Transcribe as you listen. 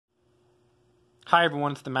Hi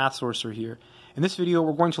everyone, it's the Math Sorcerer here. In this video,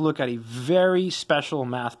 we're going to look at a very special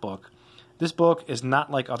math book. This book is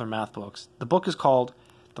not like other math books. The book is called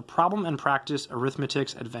The Problem and Practice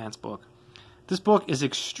Arithmetics Advanced Book. This book is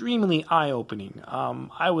extremely eye-opening.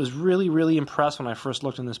 I was really impressed when I first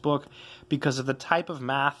looked in this book because of the type of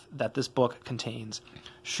math that this book contains.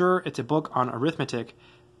 Sure, it's a book on arithmetic,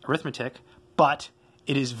 but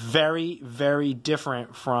it is very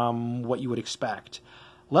different from what you would expect.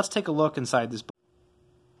 Let's take a look inside this book.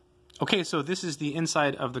 Okay, so this is the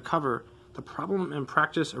inside of the cover, The Problem and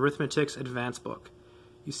Practice Arithmetics Advanced Book.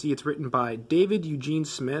 You see it's written by David Eugene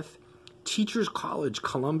Smith, Teachers College,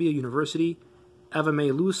 Columbia University, Eva Mae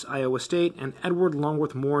Luse, Iowa State, and Edward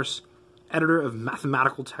Longworth Morss, editor of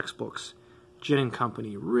mathematical textbooks, Ginn &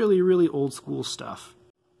 Company. Really old school stuff.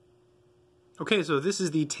 Okay, so this is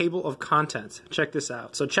the table of contents. Check this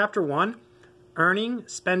out. So chapter 1, earning,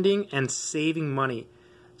 spending, and saving money.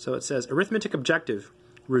 So it says, arithmetic objective.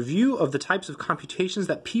 Review of the types of computations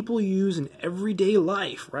that people use in everyday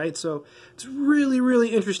life, right? So it's really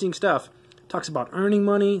interesting stuff. It talks about earning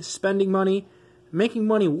money, spending money, making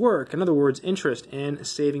money work, in other words, interest, and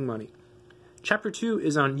saving money. Chapter 2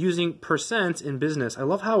 is on using percents in business. I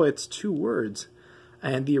love how it's 2 words.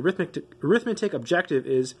 And the arithmetic objective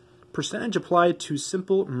is percentage applied to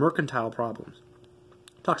simple mercantile problems.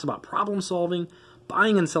 It talks about problem solving,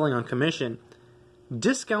 buying and selling on commission,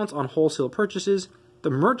 discounts on wholesale purchases, the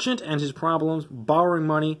merchant and his problems, borrowing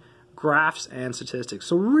money, graphs, and statistics.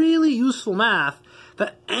 So really useful math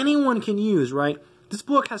that anyone can use, right? This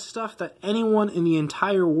book has stuff that anyone in the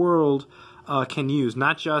entire world can use,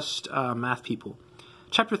 not just math people.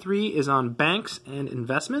 Chapter 3 is on banks and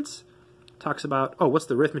investments. Talks about, what's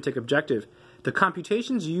the arithmetic objective? The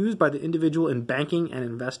computations used by the individual in banking and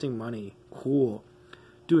investing money. Cool.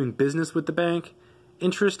 Doing business with the bank,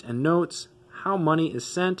 interest and notes, how money is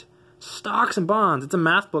sent, stocks and bonds. It's a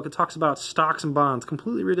math book. It talks about stocks and bonds.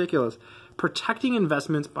 Completely ridiculous. Protecting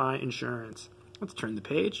investments by insurance. Let's turn the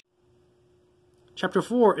page. Chapter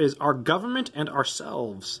 4 is Our Government and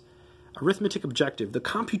Ourselves. Arithmetic objective. The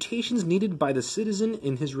computations needed by the citizen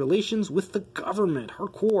in his relations with the government.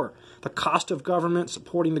 Hardcore. The cost of government,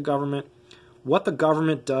 supporting the government, what the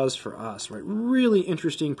government does for us, right? Really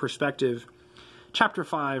interesting perspective. Chapter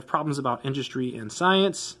 5, problems about industry and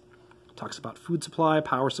science. Talks about food supply,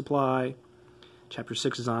 power supply. Chapter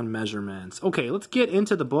 6 is on measurements. Okay, let's get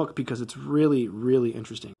into the book because it's really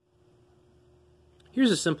interesting.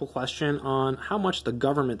 Here's a simple question on how much the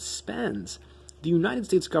government spends. The United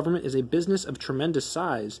States government is a business of tremendous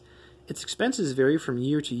size. Its expenses vary from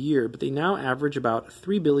year to year, but they now average about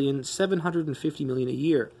 $3,750,000,000 a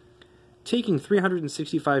year. Taking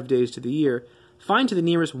 365 days to the year, find to the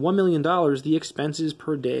nearest $1 million the expenses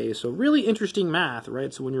per day. So really interesting math,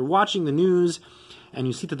 right? So when you're watching the news and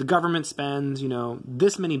you see that the government spends,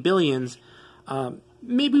 this many billions,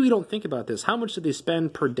 maybe we don't think about this. How much do they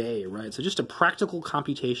spend per day, right? So just a practical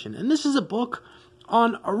computation. And this is a book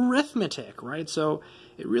on arithmetic, right? So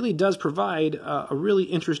it really does provide a really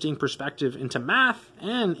interesting perspective into math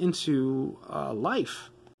and into life.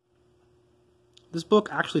 This book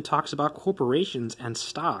actually talks about corporations and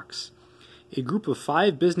stocks. A group of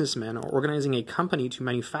 5 businessmen are organizing a company to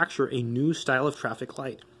manufacture a new style of traffic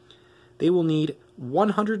light. They will need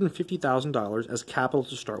 $150,000 as capital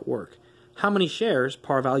to start work. How many shares,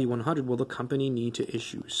 par value 100, will the company need to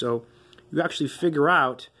issue? So you actually figure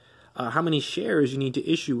out how many shares you need to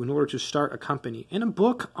issue in order to start a company. In a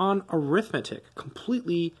book on arithmetic.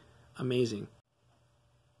 Completely amazing.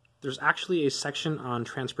 There's actually a section on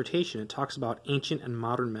transportation. It talks about ancient and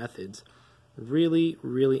modern methods. Really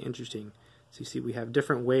interesting. So you see we have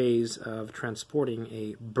different ways of transporting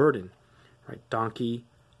a burden, right? Donkey,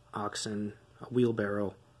 oxen, a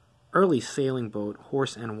wheelbarrow, early sailing boat,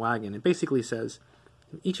 horse, and wagon. It basically says,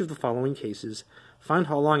 in each of the following cases, find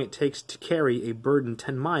how long it takes to carry a burden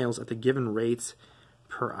 10 miles at the given rates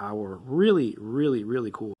per hour. Really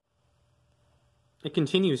cool. It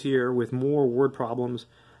continues here with more word problems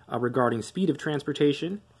regarding speed of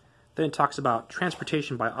transportation. Then it talks about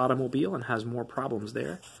transportation by automobile and has more problems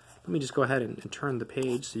there. Let me just go ahead and turn the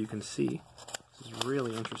page so you can see. This is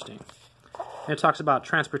really interesting. And it talks about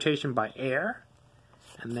transportation by air,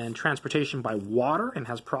 and then transportation by water, and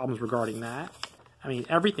has problems regarding that. I mean,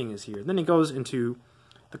 everything is here. Then it goes into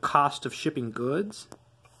the cost of shipping goods.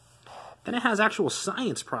 Then it has actual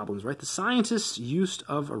science problems, right? The scientist's use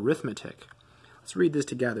of arithmetic. Let's read this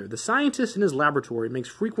together. The scientist in his laboratory makes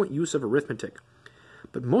frequent use of arithmetic,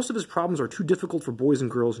 but most of his problems are too difficult for boys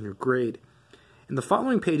and girls in your grade. In the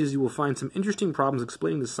following pages, you will find some interesting problems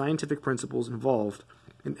explaining the scientific principles involved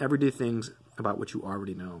in everyday things about which you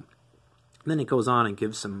already know. And then it goes on and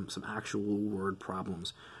gives some actual word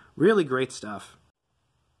problems. Really great stuff.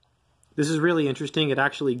 This is really interesting. It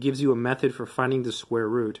actually gives you a method for finding the square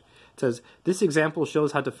root. It says, this example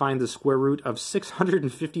shows how to find the square root of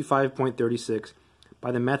 655.36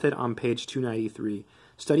 by the method on page 293.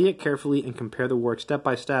 Study it carefully and compare the work step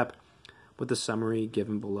by step with the summary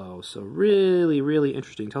given below. So really, really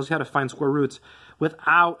interesting. It tells you how to find square roots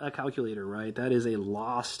without a calculator, right? That is a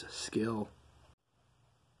lost skill.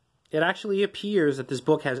 It actually appears that this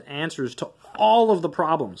book has answers to all of the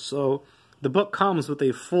problems. So the book comes with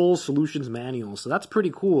a full solutions manual, so that's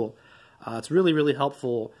pretty cool. It's really, really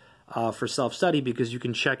helpful for self-study because you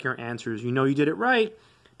can check your answers. You know you did it right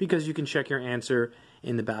because you can check your answer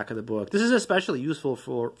in the back of the book. This is especially useful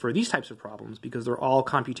for these types of problems because they're all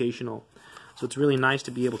computational. So it's really nice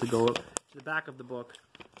to be able to go to the back of the book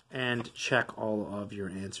and check all of your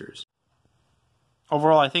answers.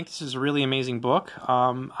 Overall, I think this is a really amazing book.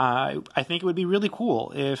 I think it would be really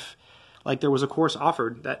cool if there was a course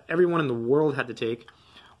offered that everyone in the world had to take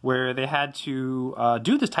where they had to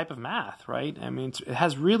do this type of math, right? I mean, it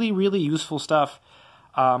has really, really useful stuff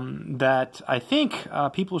that I think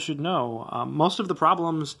people should know. Most of the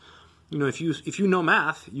problems, if you know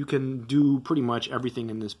math, you can do pretty much everything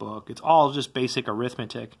in this book. It's all just basic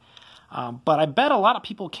arithmetic. But I bet a lot of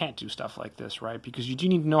people can't do stuff like this, right? Because you do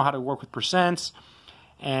need to know how to work with percents,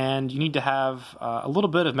 and you need to have a little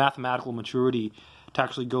bit of mathematical maturity to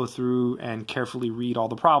actually go through and carefully read all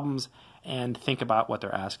the problems and think about what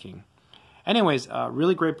they're asking. Anyways,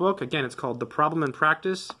 really great book. Again, it's called The Problem and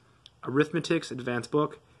Practice, Arithmetics Advanced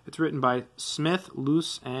Book. It's written by Smith,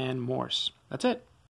 Luse, and Morss. That's it.